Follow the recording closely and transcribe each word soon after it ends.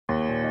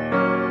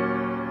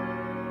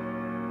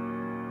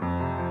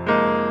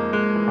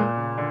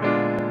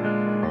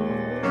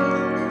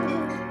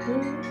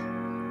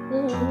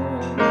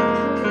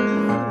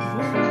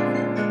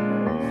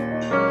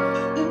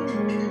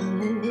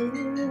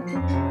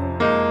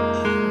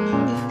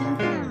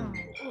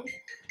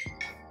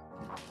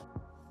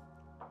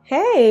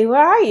Hey,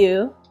 where are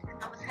you?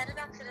 I was headed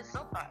out to the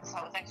Soap Box.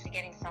 I was actually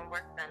getting some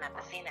work done at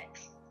the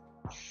Phoenix.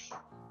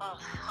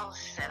 Oh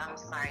shit, I'm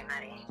sorry,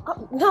 Maddy.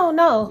 Oh,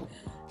 no.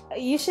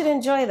 You should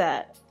enjoy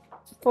that.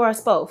 For us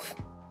both.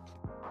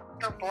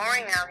 It's so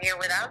boring out here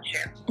without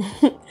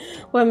you.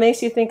 What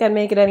makes you think I'd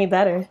make it any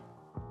better?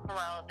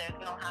 Well, there's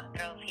no hot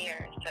girls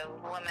here, so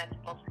who am I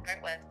supposed to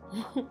flirt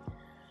with?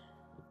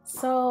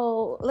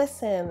 So,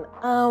 listen,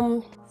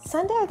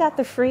 Sunday I got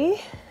the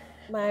free.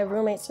 My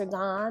roommates are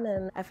gone,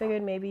 and I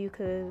figured maybe you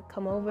could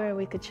come over and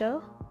we could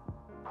chill.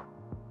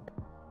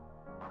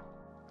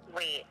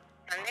 Wait,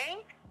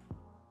 Sunday?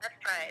 That's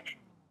Friday.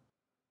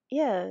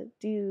 Yeah,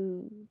 do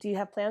you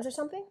have plans or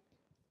something?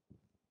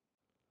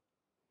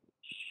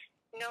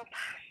 Nope,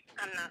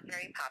 I'm not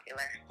very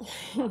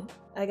popular.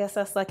 I guess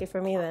that's lucky for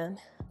me then.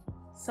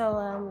 So,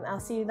 I'll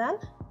see you then?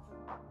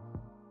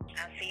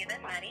 I'll see you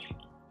then, Maddy.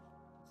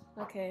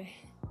 Okay.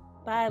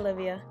 Bye,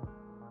 Olivia.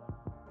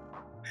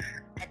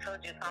 I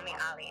told you, call me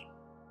Olly.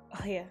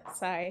 Oh yeah,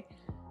 sorry.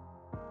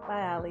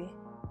 Bye, Olly.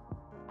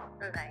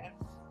 Bye.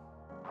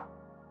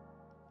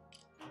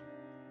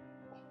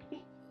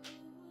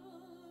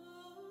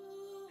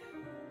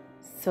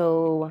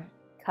 So,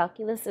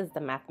 calculus is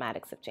the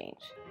mathematics of change.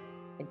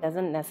 It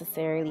doesn't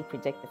necessarily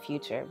predict the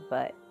future,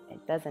 but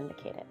it does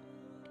indicate it.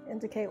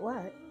 Indicate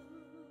what?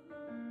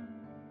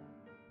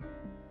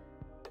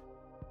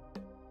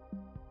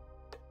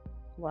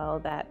 Well,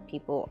 that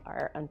people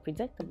are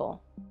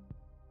unpredictable.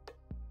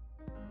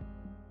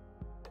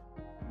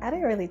 I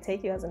didn't really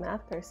take you as a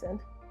math person.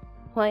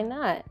 Why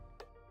not?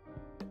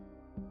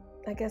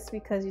 I guess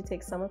because you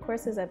take summer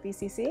courses at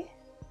BCC?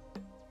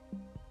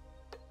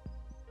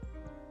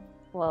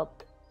 Well,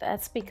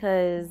 that's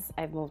because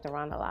I've moved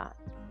around a lot.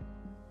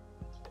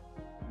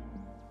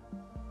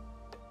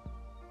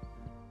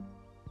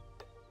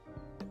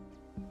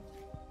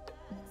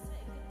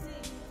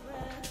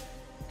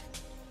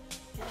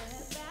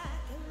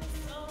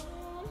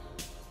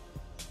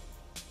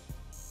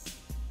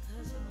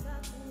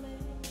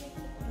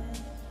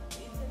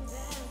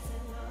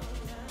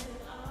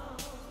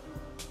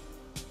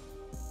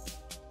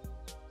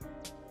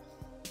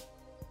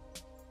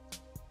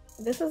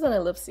 This is an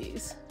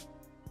ellipses.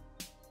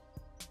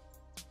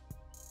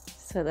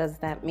 So does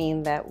that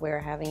mean that we're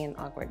having an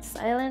awkward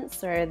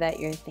silence or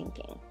that you're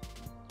thinking?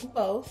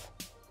 Both.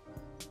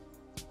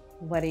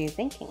 What are you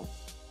thinking?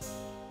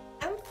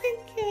 I'm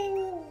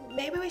thinking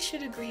maybe we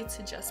should agree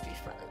to just be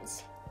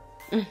friends.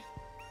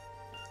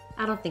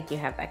 I don't think you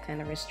have that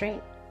kind of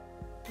restraint.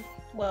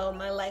 Well,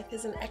 my life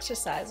is an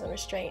exercise in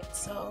restraint,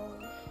 so...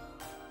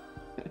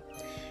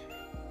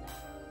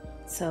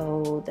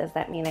 So does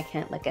that mean I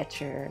can't look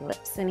at your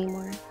lips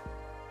anymore?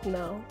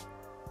 No.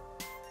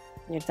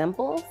 Your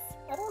dimples?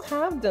 I don't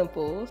have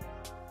dimples.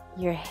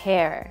 Your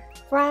hair?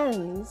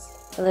 Friends.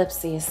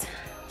 Ellipses.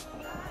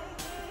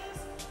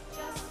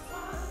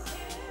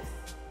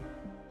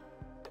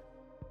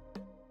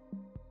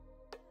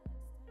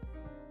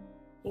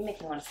 You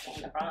make me want to stay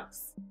in the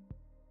Bronx.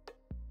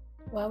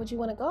 Why would you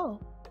want to go?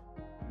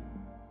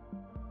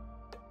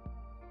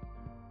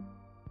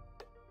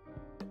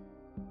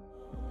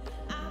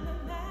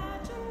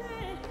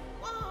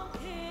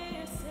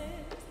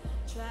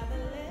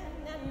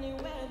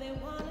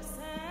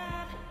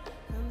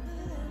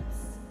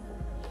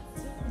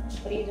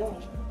 What are you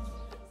doing?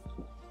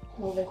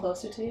 Moving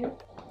closer to you?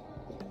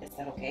 Is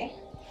that okay?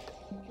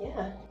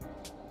 Yeah.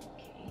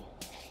 Okay.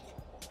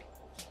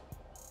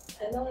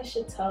 I know I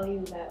should tell you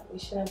that we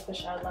shouldn't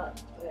push our luck,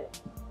 but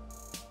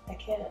I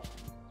can't.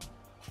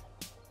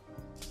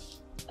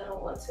 I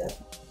don't want to.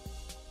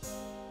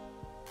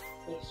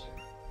 You sure?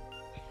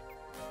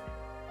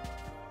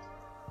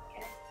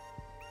 Okay.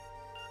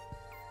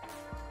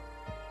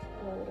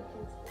 I know what it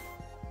feels like.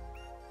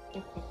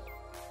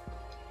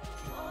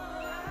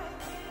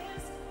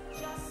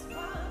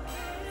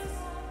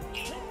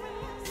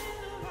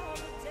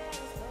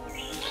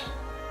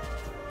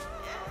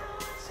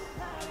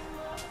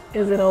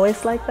 Is it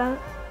always like that?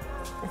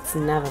 It's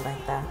never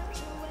like that.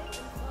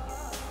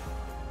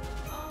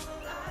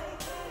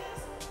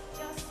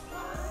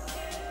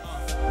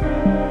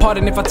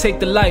 Pardon if I take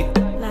the light,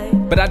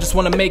 but I just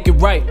wanna make it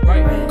right.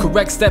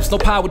 Correct steps, no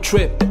power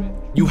trip.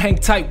 You hang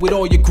tight with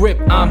all your grip.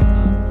 I'm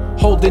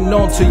holding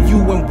on to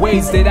you in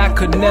ways that I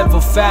could never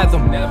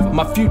fathom.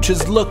 My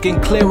future's looking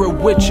clearer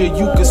with you.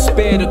 You could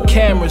spare the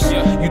cameras.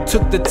 You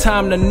took the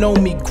time to know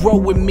me, grow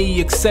with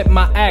me, accept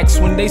my acts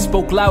when they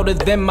spoke louder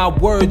than my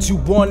words. You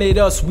wanted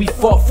us, we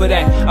fought for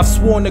that. I've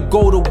sworn to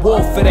go to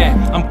war for that.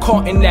 I'm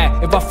caught in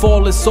that. If I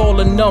fall, it's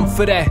all or none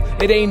for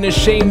that. It ain't a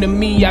shame to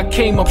me, I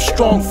came up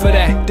strong for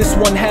that. This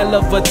one hell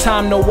of a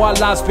time, no, our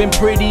lives been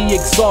pretty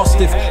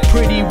exhaustive,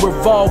 pretty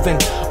revolving.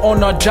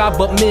 On our job,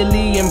 but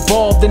merely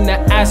involved in the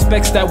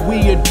aspects that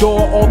we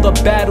adore. All the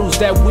battles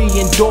that we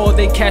endure,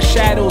 they cast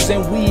shadows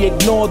and we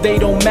ignore. They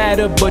don't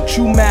matter, but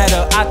you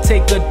matter. I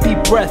take a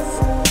deep breath.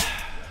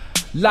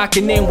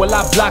 Locking in while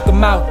I block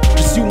them out.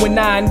 Just you and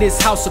I in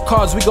this house of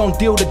cards. We gon'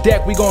 deal the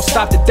deck, we gon'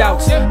 stop the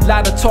doubts.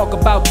 Lot of talk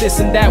about this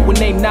and that when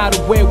they not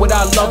aware what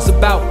our love's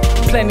about.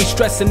 Plenty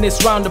stress in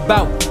this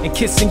roundabout, and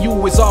kissing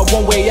you is all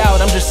one way out.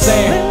 I'm just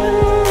saying.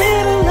 We're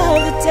in the middle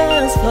of the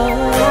dance floor,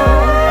 and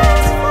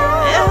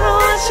I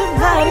want your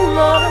body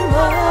more